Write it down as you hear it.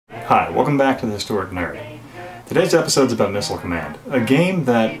Hi, welcome back to the Historic Nerd. Today's episode is about Missile Command, a game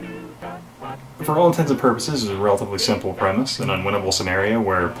that, for all intents and purposes, is a relatively simple premise, an unwinnable scenario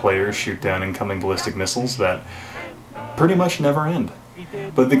where players shoot down incoming ballistic missiles that pretty much never end.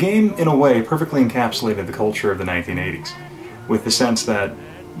 But the game, in a way, perfectly encapsulated the culture of the 1980s, with the sense that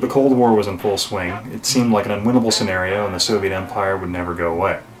the Cold War was in full swing, it seemed like an unwinnable scenario and the Soviet Empire would never go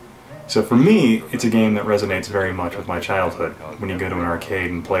away. So for me, it's a game that resonates very much with my childhood, when you go to an arcade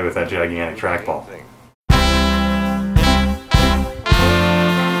and play with that gigantic trackball.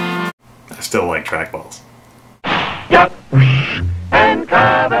 I still like trackballs. Duck and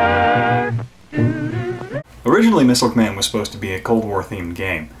cover. Originally, Missile Command was supposed to be a Cold War-themed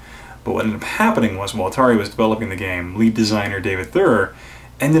game, but what ended up happening was, while Atari was developing the game, lead designer David Thurrer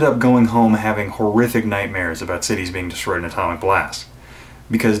ended up going home having horrific nightmares about cities being destroyed in atomic blasts,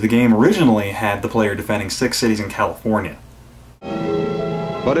 because the game originally had the player defending 6 cities in California.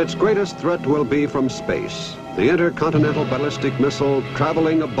 But its greatest threat will be from space. The intercontinental ballistic missile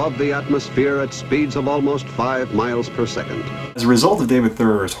traveling above the atmosphere at speeds of almost 5 miles per second. As a result of David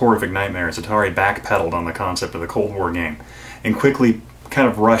Thurer's horrific nightmares, Atari backpedaled on the concept of the Cold War game, and quickly kind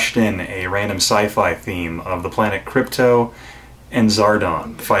of rushed in a random sci-fi theme of the planet Crypto and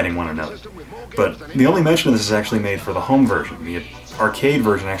Zardon fighting one another. But the only mention of this is actually made for the home version. The arcade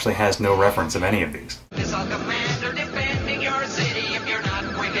version actually has no reference of any of these.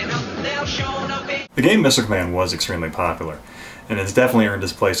 The game Missile Command was extremely popular, and it's definitely earned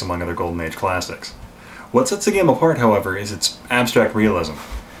its place among other Golden Age classics. What sets the game apart, however, is its abstract realism.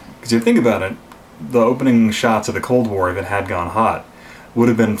 Because if you think about it, the opening shots of the Cold War, if it had gone hot, would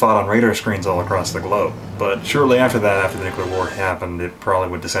have been fought on radar screens all across the globe. But shortly after that, after the nuclear war happened, it probably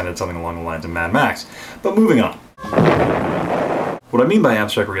would descend into something along the lines of Mad Max. But moving on. What I mean by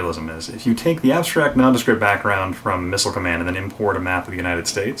abstract realism is, if you take the abstract nondescript background from Missile Command and then import a map of the United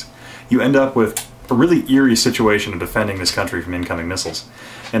States, you end up with a really eerie situation of defending this country from incoming missiles.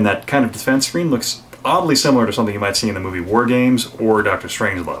 And that kind of defense screen looks oddly similar to something you might see in the movie War Games or Dr.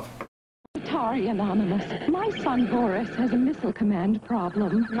 Strangelove. Atari Anonymous, my son Boris has a Missile Command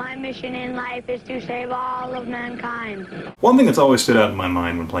problem. My mission in life is to save all of mankind. One thing that's always stood out in my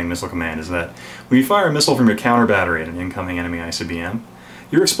mind when playing Missile Command is that when you fire a missile from your counter battery at an incoming enemy ICBM,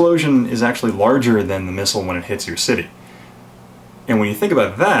 your explosion is actually larger than the missile when it hits your city. And when you think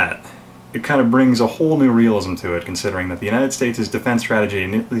about that, it kind of brings a whole new realism to it, considering that the United States' defense strategy,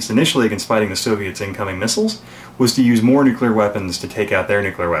 at least initially against fighting the Soviets' incoming missiles, was to use more nuclear weapons to take out their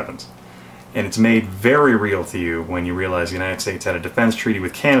nuclear weapons. And it's made very real to you when you realize the United States had a defense treaty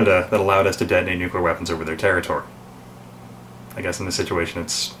with Canada that allowed us to detonate nuclear weapons over their territory. I guess in this situation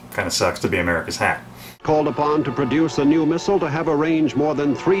it kind of sucks to be America's hat. Called upon to produce a new missile to have a range more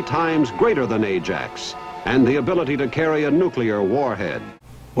than 3 times greater than Ajax, and the ability to carry a nuclear warhead.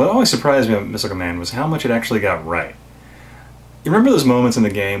 What always surprised me about Missile Command was how much it actually got right. You remember those moments in the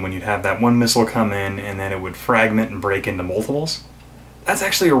game when you'd have that one missile come in and then it would fragment and break into multiples? That's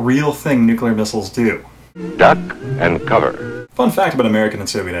actually a real thing nuclear missiles do. Duck and cover. Fun fact about American and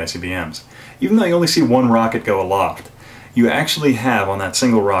Soviet ICBMs. Even though you only see one rocket go aloft, you actually have on that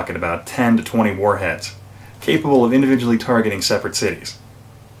single rocket about 10 to 20 warheads, capable of individually targeting separate cities.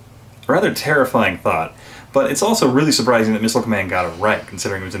 A rather terrifying thought, but it's also really surprising that Missile Command got it right,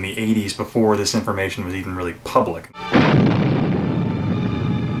 considering it was in the 80s before this information was even really public.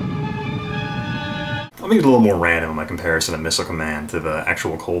 I'll make it a little more random in my comparison of Missile Command to the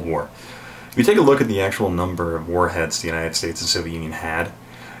actual Cold War. If you take a look at the actual number of warheads the United States and Soviet Union had,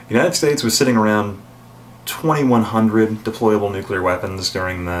 the United States was sitting around 2,100 deployable nuclear weapons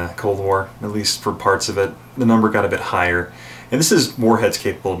during the Cold War, at least for parts of it. The number got a bit higher. And this is warheads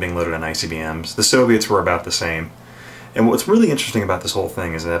capable of being loaded on ICBMs. The Soviets were about the same. And what's really interesting about this whole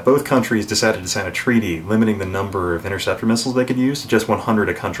thing is that both countries decided to sign a treaty limiting the number of interceptor missiles they could use to just 100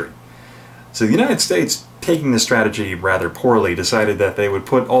 a country. So the United States, taking this strategy rather poorly, decided that they would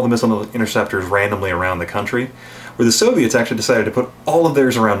put all the missile interceptors randomly around the country, where the Soviets actually decided to put all of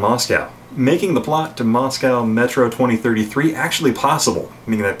theirs around Moscow, making the plot to Moscow Metro 2033 actually possible,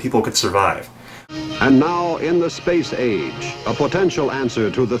 meaning that people could survive. And now, in the space age, a potential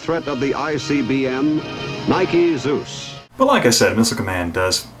answer to the threat of the ICBM, Nike Zeus. But like I said, Missile Command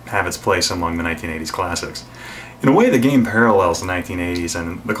does have its place among the 1980s classics. In a way, the game parallels the 1980s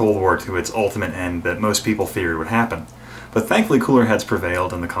and the Cold War to its ultimate end that most people feared would happen. But thankfully cooler heads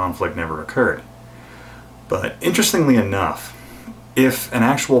prevailed and the conflict never occurred. But interestingly enough, if an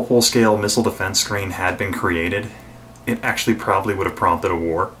actual full-scale missile defense screen had been created, it actually probably would have prompted a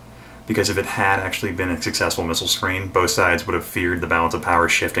war. Because if it had actually been a successful missile screen, both sides would have feared the balance of power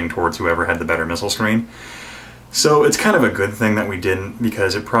shifting towards whoever had the better missile screen. So it's kind of a good thing that we didn't,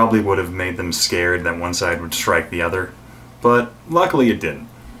 because it probably would have made them scared that one side would strike the other. But luckily it didn't.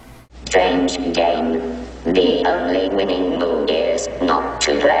 Strange game. The only winning move is not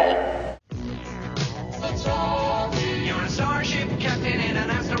to play. You're a starship captain in an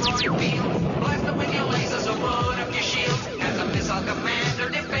asteroid field. Blast them with your lasers or put up your shield. As a missile commander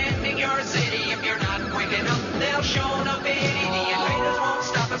defending your city. If you're not quick enough, they'll show no pity. The invaders won't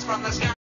stop us from the sky.